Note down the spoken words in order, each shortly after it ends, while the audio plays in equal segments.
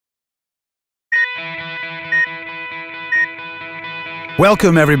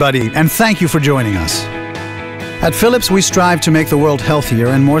Welcome, everybody, and thank you for joining us. At Philips, we strive to make the world healthier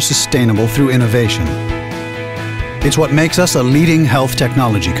and more sustainable through innovation. It's what makes us a leading health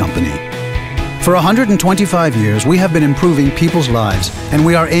technology company. For 125 years, we have been improving people's lives, and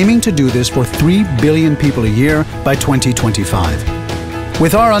we are aiming to do this for 3 billion people a year by 2025.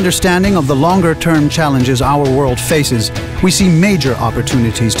 With our understanding of the longer-term challenges our world faces, we see major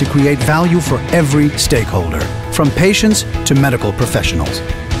opportunities to create value for every stakeholder, from patients to medical professionals.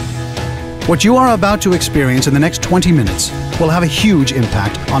 What you are about to experience in the next 20 minutes will have a huge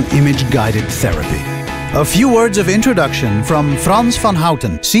impact on image-guided therapy. A few words of introduction from Frans van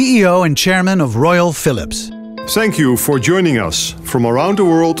Houten, CEO and Chairman of Royal Philips. Thank you for joining us from around the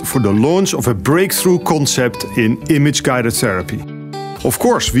world for the launch of a breakthrough concept in image-guided therapy. Of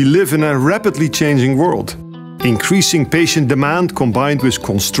course, we live in a rapidly changing world. Increasing patient demand combined with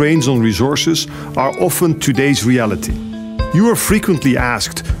constraints on resources are often today's reality. You are frequently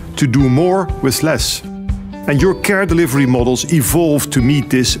asked to do more with less, and your care delivery models evolve to meet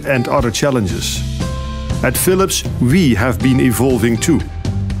this and other challenges. At Philips, we have been evolving too.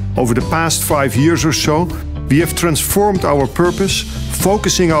 Over the past 5 years or so, we have transformed our purpose,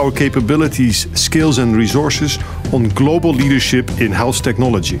 focusing our capabilities, skills and resources on global leadership in health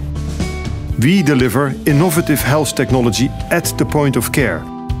technology. We deliver innovative health technology at the point of care.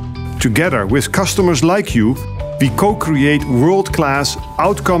 Together with customers like you, we co-create world-class,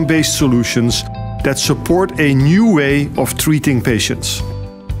 outcome-based solutions that support a new way of treating patients.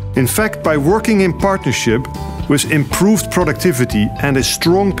 In fact, by working in partnership with improved productivity and a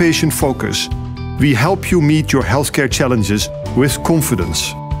strong patient focus, we help you meet your healthcare challenges with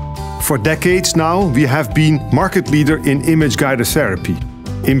confidence. For decades now, we have been market leader in image-guided therapy,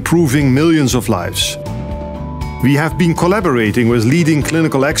 improving millions of lives. We have been collaborating with leading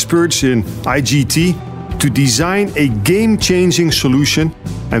clinical experts in IGT to design a game-changing solution,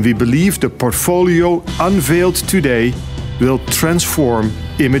 and we believe the portfolio unveiled today will transform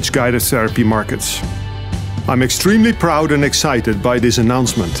image-guided therapy markets. I'm extremely proud and excited by this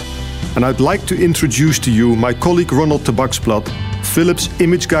announcement, and I'd like to introduce to you my colleague Ronald Tabaksblad, Philips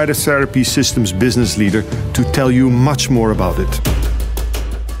Image-Guided Therapy Systems Business Leader, to tell you much more about it.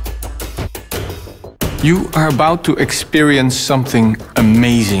 You are about to experience something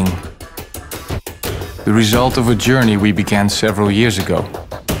amazing. The result of a journey we began several years ago.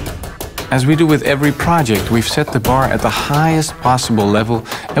 As we do with every project, we've set the bar at the highest possible level,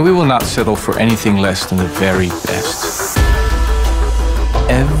 and we will not settle for anything less than the very best.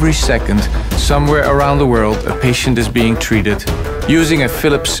 Every second, somewhere around the world, a patient is being treated using a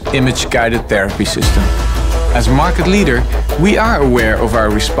Philips image-guided therapy system. As market leader, we are aware of our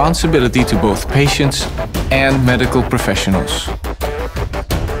responsibility to both patients and medical professionals.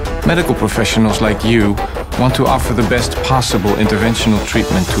 Medical professionals like you want to offer the best possible interventional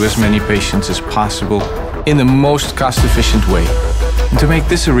treatment to as many patients as possible in the most cost-efficient way. And to make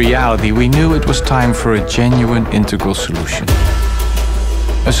this a reality, we knew it was time for a genuine integral solution.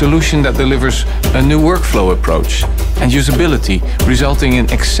 A solution that delivers a new workflow approach and usability, resulting in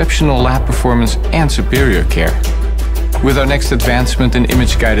exceptional lab performance and superior care. With our next advancement in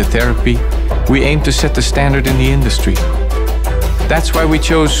image-guided therapy, we aim to set the standard in the industry. That's why we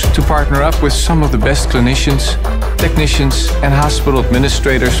chose to partner up with some of the best clinicians, technicians, and hospital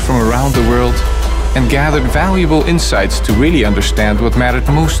administrators from around the world and gathered valuable insights to really understand what mattered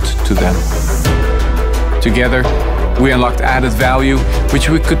most to them. Together, we unlocked added value which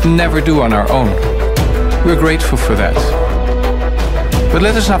we could never do on our own. We're grateful for that. But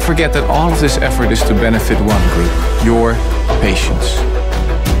let us not forget that all of this effort is to benefit one group, your patients.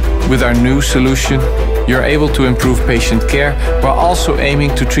 With our new solution, you're able to improve patient care while also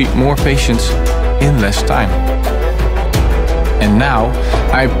aiming to treat more patients in less time. And now,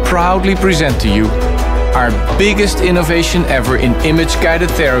 I proudly present to you our biggest innovation ever in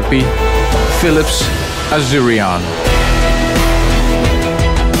image-guided therapy, Philips AZURION.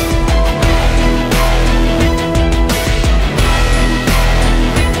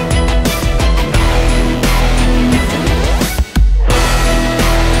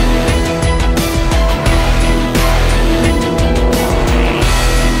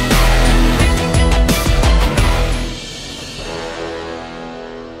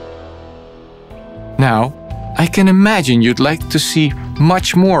 Now, I can imagine you'd like to see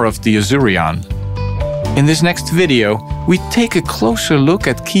much more of the AZURION. In this next video, we take a closer look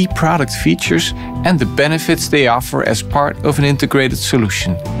at key product features and the benefits they offer as part of an integrated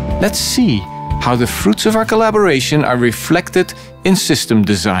solution. Let's see how the fruits of our collaboration are reflected in system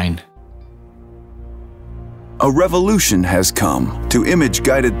design. A revolution has come to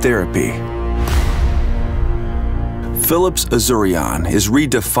image-guided therapy. Philips AZURION is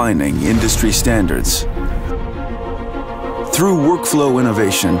redefining industry standards. Through workflow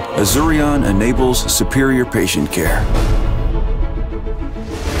innovation, AZURION enables superior patient care.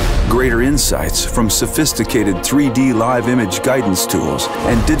 Greater insights from sophisticated 3D live image guidance tools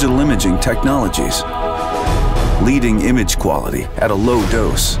and digital imaging technologies. Leading image quality at a low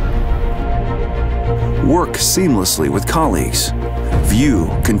dose. Work seamlessly with colleagues. View,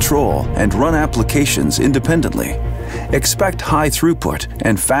 control, and run applications independently. Expect high throughput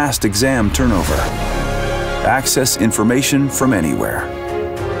and fast exam turnover. Access information from anywhere.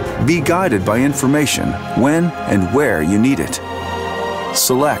 Be guided by information when and where you need it.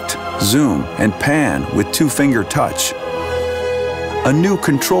 Select, zoom, and pan with two-finger touch. A new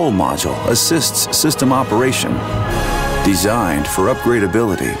control module assists system operation. Designed for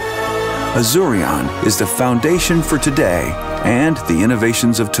upgradability, AZURION is the foundation for today and the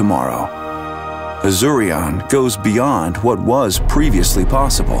innovations of tomorrow. AZURION goes beyond what was previously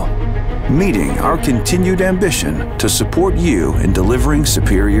possible, meeting our continued ambition to support you in delivering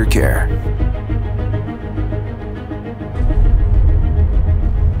superior care.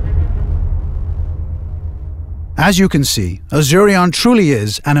 As you can see, AZURION truly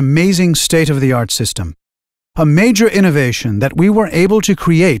is an amazing state-of-the-art system. A major innovation that we were able to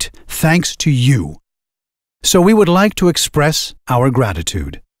create thanks to you. So we would like to express our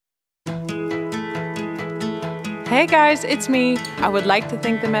gratitude. Hey guys, it's me. I would like to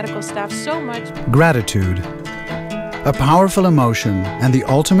thank the medical staff so much. Gratitude. A powerful emotion and the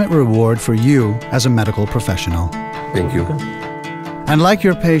ultimate reward for you as a medical professional. Thank you. And like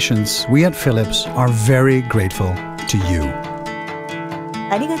your patients, we at Philips are very grateful to you.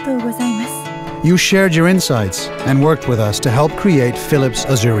 ありがとうございます。 You shared your insights and worked with us to help create Philips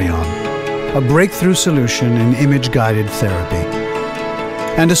AZURION, a breakthrough solution in image-guided therapy.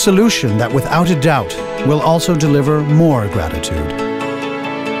 And a solution that without a doubt will also deliver more gratitude.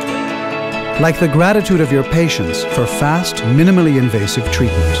 Like the gratitude of your patients for fast, minimally invasive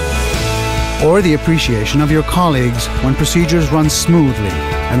treatment. Or the appreciation of your colleagues when procedures run smoothly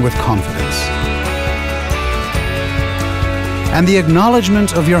and with confidence. And the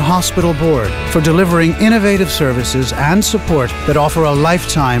acknowledgement of your hospital board for delivering innovative services and support that offer a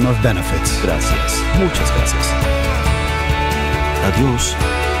lifetime of benefits. Gracias. Muchas gracias. Adiós.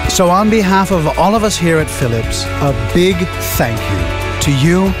 So on behalf of all of us here at Philips, a big thank you to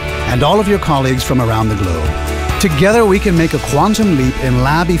you and all of your colleagues from around the globe. Together we can make a quantum leap in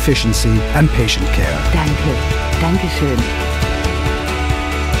lab efficiency and patient care. Danke. Dankeschön.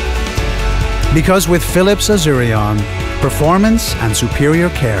 Because with Philips AZURION, performance and superior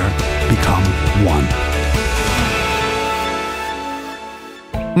care become one.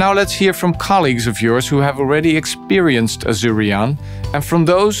 Now let's hear from colleagues of yours who have already experienced AZURION and from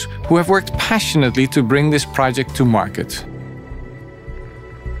those who have worked passionately to bring this project to market.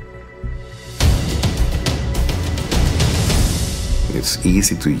 It's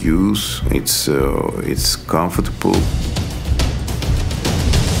easy to use, it's comfortable.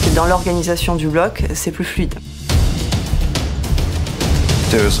 Dans l'organisation du bloc, c'est plus fluide.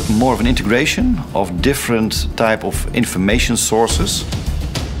 There's more of an integration of different type of information sources.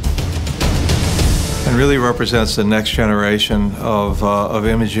 And really represents the next generation of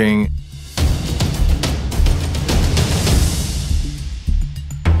imaging.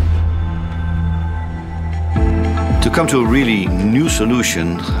 To come to a really new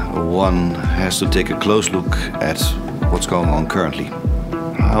solution, one has to take a close look at what's going on currently.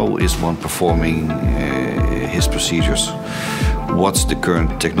 How is one performing his procedures? What's the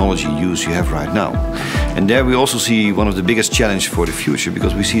current technology use you have right now? And there we also see one of the biggest challenges for the future,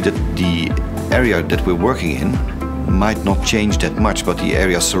 because we see that the area that we're working in might not change that much, but the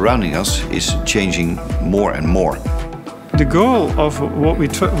area surrounding us is changing more and more. The goal of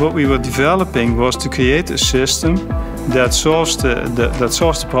what we were developing was to create a system that solves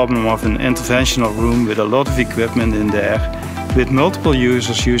the problem of an interventional room with a lot of equipment in there, with multiple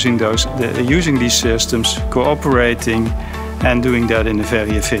users using these systems, cooperating, and doing that in a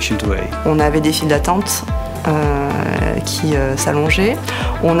very efficient way. On avait des files d'attente qui s'allongeaient.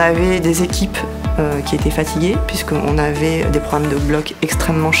 On avait des équipes qui étaient fatiguées, puisqu'on avait des programmes de bloc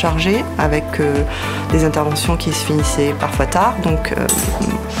extrêmement chargés, avec des interventions qui se finissaient parfois tard. Donc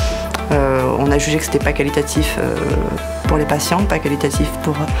on a jugé que ce n'était pas qualitatif pour les patiënten, pas qualitatif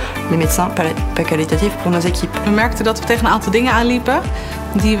pour les médecins, pas qualitatif pour nos équipes. We merkten dat we tegen een aantal dingen aanliepen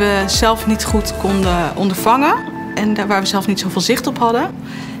die we zelf niet goed konden ondervangen en waar we zelf niet zoveel zicht op hadden.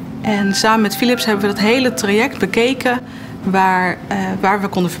 En samen met Philips hebben we dat hele traject bekeken waar we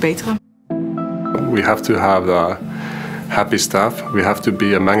konden verbeteren. We have to have happy staff. We have to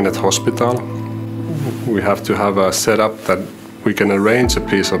be a magnet hospital. We have to have a setup that we can arrange a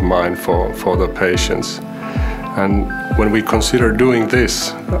peace of mind for the patients. And when we consider doing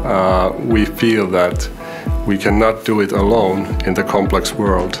this, we feel that we cannot do it alone in the complex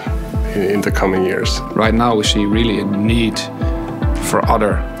world in the coming years. Right now we see really a need for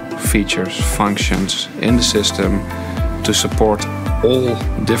other features, functions in the system to support all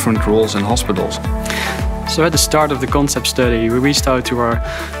different roles in hospitals. So at the start of the concept study, we reached out to our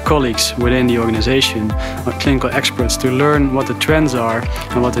colleagues within the organization, our clinical experts, to learn what the trends are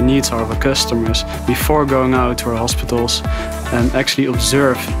and what the needs are of our customers before going out to our hospitals and actually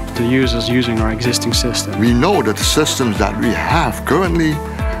observe the users using our existing system. We know that the systems that we have currently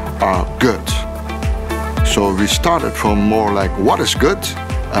are good. So we started from more like what is good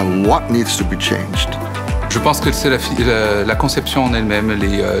and what needs to be changed. Je pense que c'est la conception en elle-même.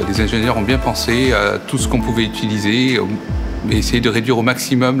 Les ingénieurs ont bien pensé à tout ce qu'on pouvait utiliser et essayer de réduire au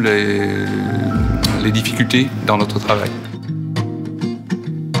maximum les difficultés dans notre travail.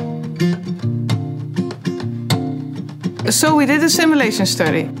 So we did a simulation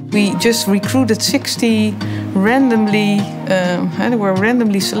study. We just recruited 60 randomly, they were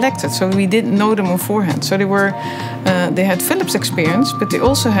randomly selected, so we didn't know them beforehand. So they had Philips experience, but they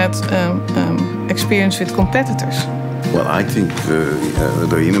also had experience with competitors. Well, I think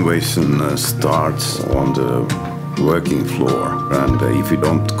the innovation starts on the working floor, and if you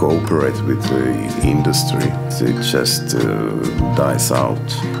don't cooperate with the industry, it just dies out.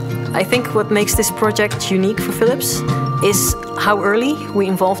 I think what makes this project unique for Philips is how early we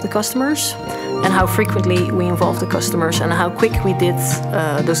involve the customers and how frequently we involve the customers and how quick we did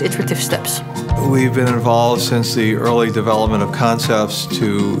those iterative steps. We've been involved since the early development of concepts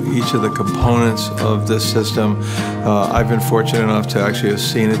to each of the components of this system. I've been fortunate enough to actually have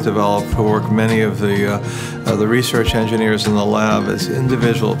seen it develop, work many of the research engineers in the lab as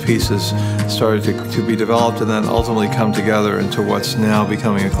individual pieces started to be developed and then ultimately come together into what's now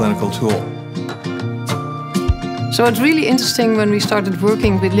becoming a clinical tool. So it's really interesting when we started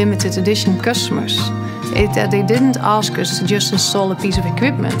working with limited edition customers, that they didn't ask us to just install a piece of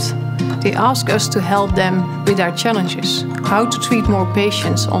equipment. They asked us to help them with their challenges, how to treat more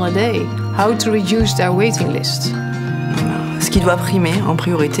patients on a day, how to reduce their waiting list. Ce qui doit primer en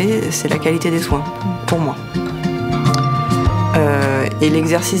priorité, c'est la qualité des soins, pour moi. Et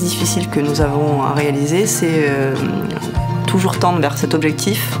l'exercice difficile que nous avons à réaliser, c'est toujours tendre vers cet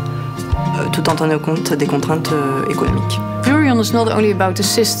objectif, tout en tenant compte des contraintes économiques. AZURION is not only about the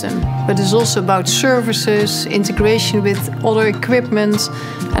system, but it's also about services, integration with other equipment,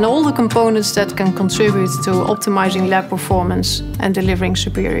 and all the components that can contribute to optimizing lab performance and delivering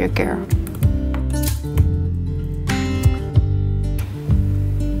superior care.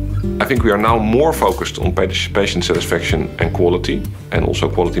 I think we are now more focused on patient satisfaction and quality, and also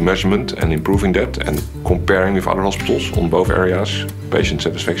quality measurement and improving that and comparing with other hospitals on both areas, patient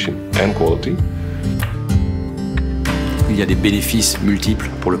satisfaction and quality. Il y a des bénéfices multiples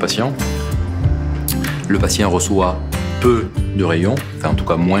pour le patient. Le patient reçoit peu de rayons, enfin en tout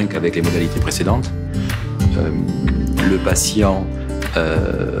cas moins qu'avec les modalités précédentes. Le patient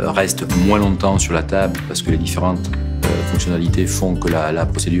reste moins longtemps sur la table parce que les différentes fonctionnalités font que la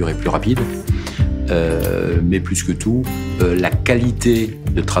procédure est plus rapide. Mais plus que tout, la qualité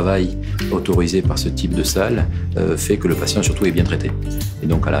de travail autorisée par ce type de salle fait que le patient surtout est bien traité. Et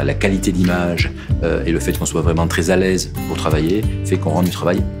donc la qualité d'image et le fait qu'on soit vraiment très à l'aise pour travailler fait qu'on rend du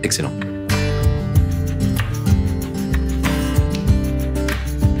travail excellent.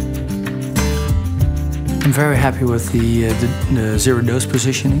 I'm very happy with the zero dose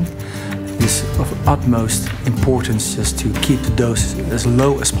positioning. It's of utmost importance just to keep the dose as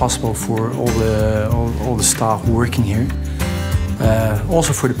low as possible for all the staff working here.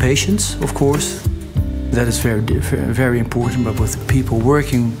 Also for the patients, of course, that is very important. But with the people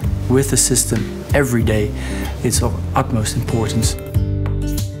working with the system every day, it's of utmost importance.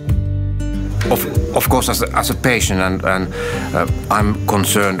 Of course, as a patient, and I'm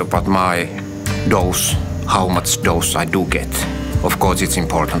concerned about my dose, how much dose I do get. Of course, it's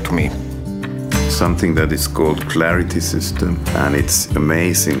important to me. Something that is called clarity system, and it's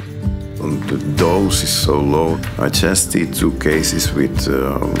amazing. The dose is so low. I just did 2 cases with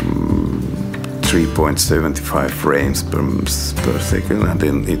 3.75 frames per second, and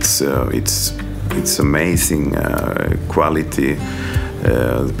then it's amazing quality.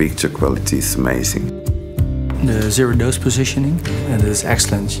 The picture quality is amazing. The zero dose positioning, and it's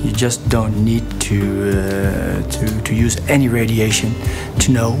excellent. You just don't need to use any radiation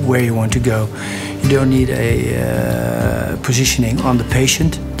to know where you want to go. You don't need a positioning on the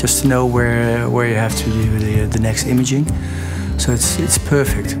patient just to know where you have to do the next imaging. So it's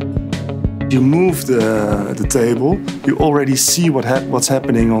perfect. You move the table, you already see what's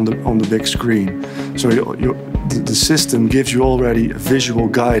happening on the big screen. So the system gives you already a visual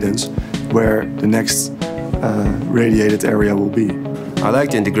guidance where the next radiated area will be. I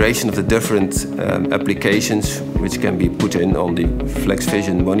like the integration of the different applications which can be put in on the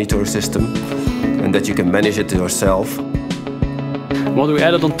FlexVision monitor system and that you can manage it yourself. What we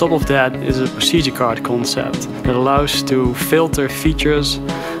added on top of that is a procedure card concept that allows to filter features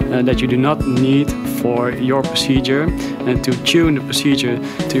that you do not need for your procedure and to tune the procedure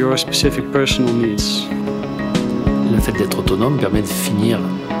to your specific personal needs. Le fait d'être autonome permet de finir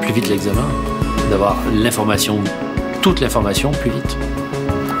plus vite l'examen, d'avoir l'information, toute l'information plus vite.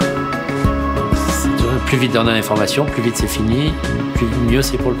 Plus vite on a l'information, plus vite c'est fini, mieux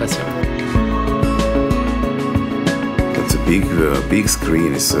c'est pour le patient. It's a big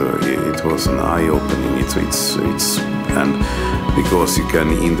screen. It was an eye-opening. And because you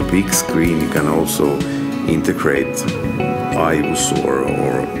can in the big screen you can also integrate IVUS or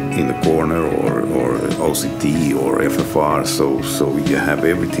in the corner or OCT or FFR. So you have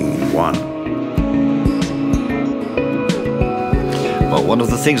everything in one. Well, one of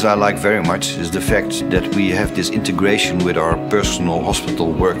the things I like very much is the fact that we have this integration with our personal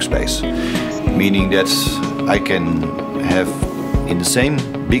hospital workspace, meaning that I can have in the same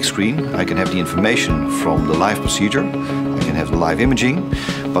big screen, I can have the information from the live procedure, I can have the live imaging,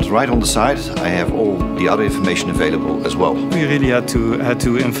 but right on the side I have all the other information available as well. We really had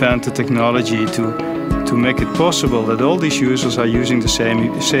to invent the technology to make it possible that all these users are using the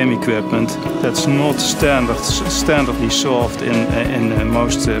same equipment that's not standardly solved in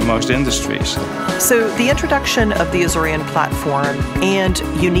most industries. So the introduction of the AZURION platform and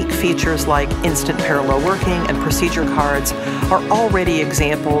unique features like instant parallel working and procedure cards are already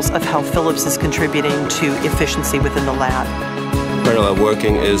examples of how Philips is contributing to efficiency within the lab. Parallel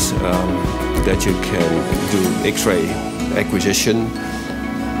working is that you can do X-ray acquisition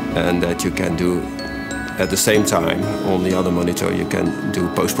and that you can do at the same time on the other monitor you can do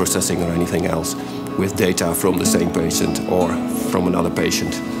post-processing or anything else with data from the same patient or from another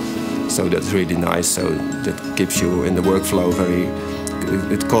patient. So that's really nice, so that keeps you in the workflow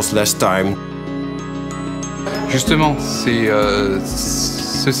it costs less time. Justement,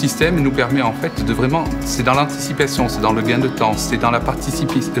 ce système nous permet en fait de vraiment, c'est dans l'anticipation, c'est dans le gain de temps, c'est dans la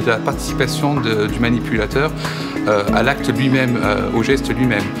participation du manipulateur à l'acte lui-même, au geste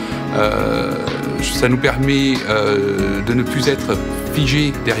lui-même. Ça nous permet de ne plus être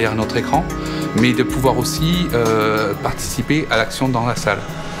figé derrière notre écran, mais de pouvoir aussi participer à l'action dans la salle.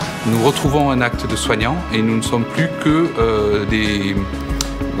 Nous retrouvons un acte de soignant et nous ne sommes plus que des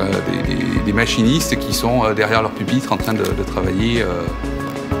machinistes qui sont derrière leur pupitre en train de travailler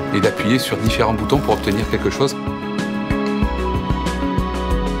et d'appuyer sur différents boutons pour obtenir quelque chose.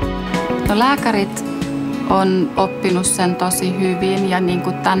 No, lääkärit on oppinut sen tosi hyvin ja niin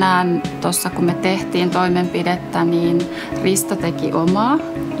kuin tänään tuossa kun me tehtiin toimenpidettä, niin Risto teki omaa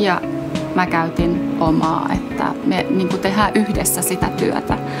ja mä käytin omaa, että me niin kuin tehdään yhdessä sitä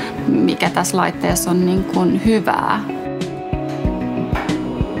työtä, mikä tässä laitteessa on niin kuin hyvää.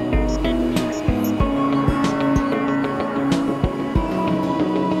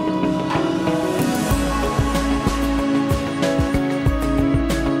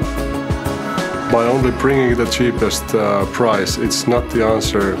 By only bringing the cheapest price, it's not the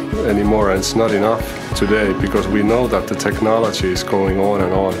answer anymore, and it's not enough today because we know that the technology is going on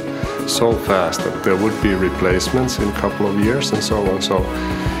and on so fast that there would be replacements in a couple of years and so on. So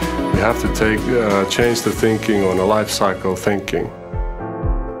we have to change the thinking on a life cycle thinking.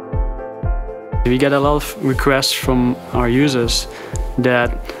 We get a lot of requests from our users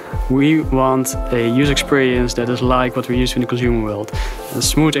that we want a user experience that is like what we're used to in the consumer world.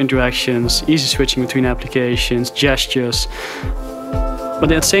 Smooth interactions, easy switching between applications, gestures.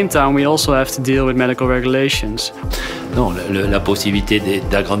 But at the same time, we also have to deal with medical regulations. Non, la possibilité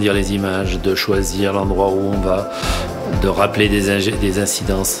d'agrandir les images, de choisir l'endroit où on va, de rappeler des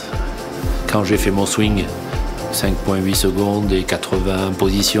incidences. Quand j'ai fait mon swing, 5.8 secondes et 80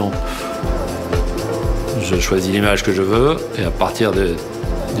 positions, je choisis l'image que je veux et à partir du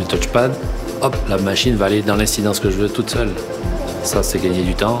touchpad, hop, la machine va aller dans l'incidence que je veux toute seule. Ça, c'est gagner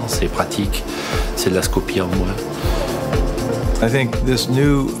du temps, c'est pratique, c'est de la scopie en moins. I think this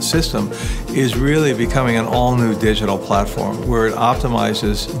new system is really becoming an all-new digital platform where it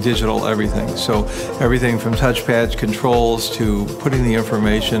optimizes digital everything. So everything from touchpads, controls, to putting the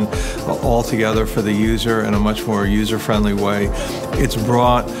information all together for the user in a much more user-friendly way. It's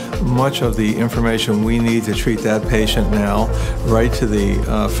brought much of the information we need to treat that patient now right to the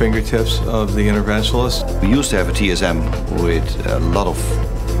fingertips of the interventionalist. We used to have a TSM with a lot of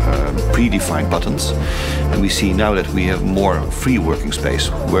predefined buttons. And we see now that we have more free working space,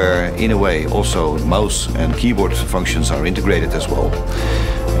 where in a way also mouse and keyboard functions are integrated as well.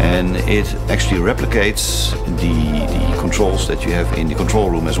 And it actually replicates the controls that you have in the control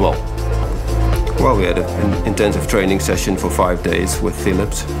room as well. Well, we had an intensive training session for 5 days with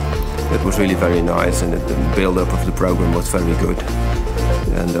Philips. It was really very nice, and the build-up of the program was very good.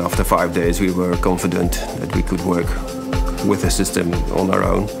 And after 5 days we were confident that we could work with the system on our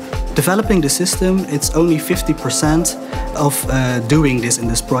own. Developing the system, it's only 50% of doing this in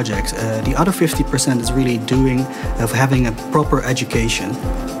this project. The other 50% is really having a proper education.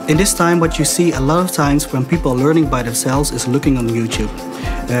 In this time, what you see a lot of times when people are learning by themselves is looking on YouTube.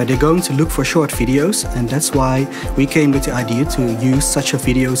 They're going to look for short videos, and that's why we came with the idea to use such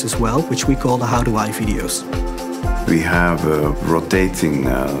videos as well, which we call the How Do I videos. We have a rotating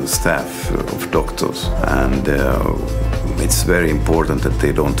staff of doctors, and it's very important that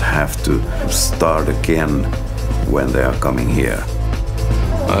they don't have to start again when they are coming here.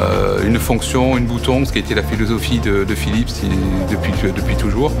 Une fonction, une bouton, ce qui était la philosophie de Philips depuis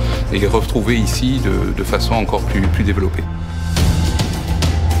toujours, et retrouvé ici de façon encore plus développée.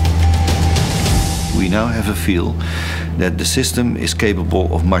 We now have a feel that the system is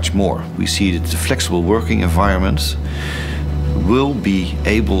capable of much more. We see that the flexible working environment will be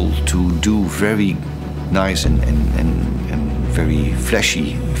able to do very nice and very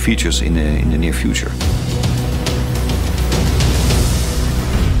flashy features in the near future.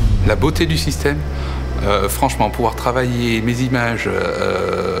 La beauté du système, franchement, pouvoir travailler mes images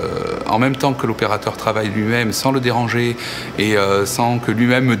en même temps que l'opérateur travaille lui-même, sans le déranger et sans que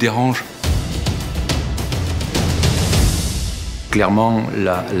lui-même me dérange. Clairement,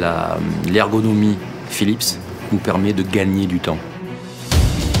 l'ergonomie Philips nous permet de gagner du temps.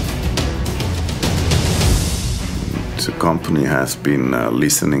 The company has been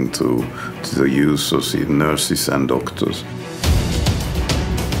listening to the users, nurses and doctors.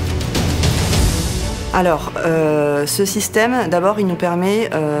 Alors, ce système, d'abord, il nous permet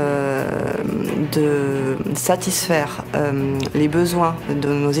de satisfaire les besoins de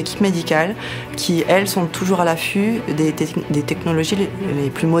nos équipes médicales qui, elles, sont toujours à l'affût des technologies les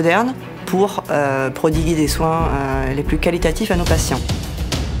plus modernes pour prodiguer des soins les plus qualitatifs à nos patients.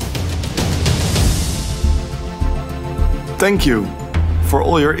 Thank you for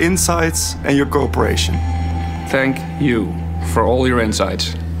all your insights and your cooperation. Thank you for all your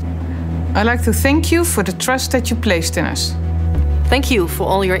insights. I'd like to thank you for the trust that you placed in us. Thank you for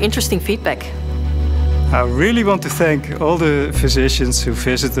all your interesting feedback. I really want to thank all the physicians who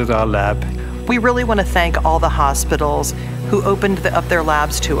visited our lab. We really want to thank all the hospitals who opened up their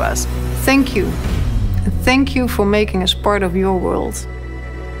labs to us. Thank you. Thank you for making us part of your world.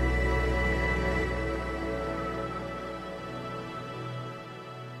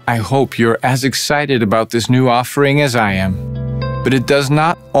 I hope you're as excited about this new offering as I am. But it does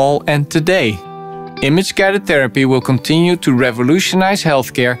not all end today. Image-guided therapy will continue to revolutionize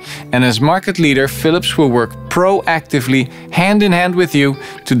healthcare, and as market leader, Philips will work proactively, hand in hand with you,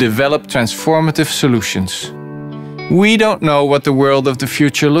 to develop transformative solutions. We don't know what the world of the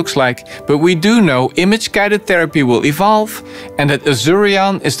future looks like, but we do know image-guided therapy will evolve, and that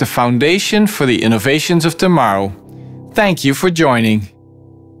AZURION is the foundation for the innovations of tomorrow. Thank you for joining.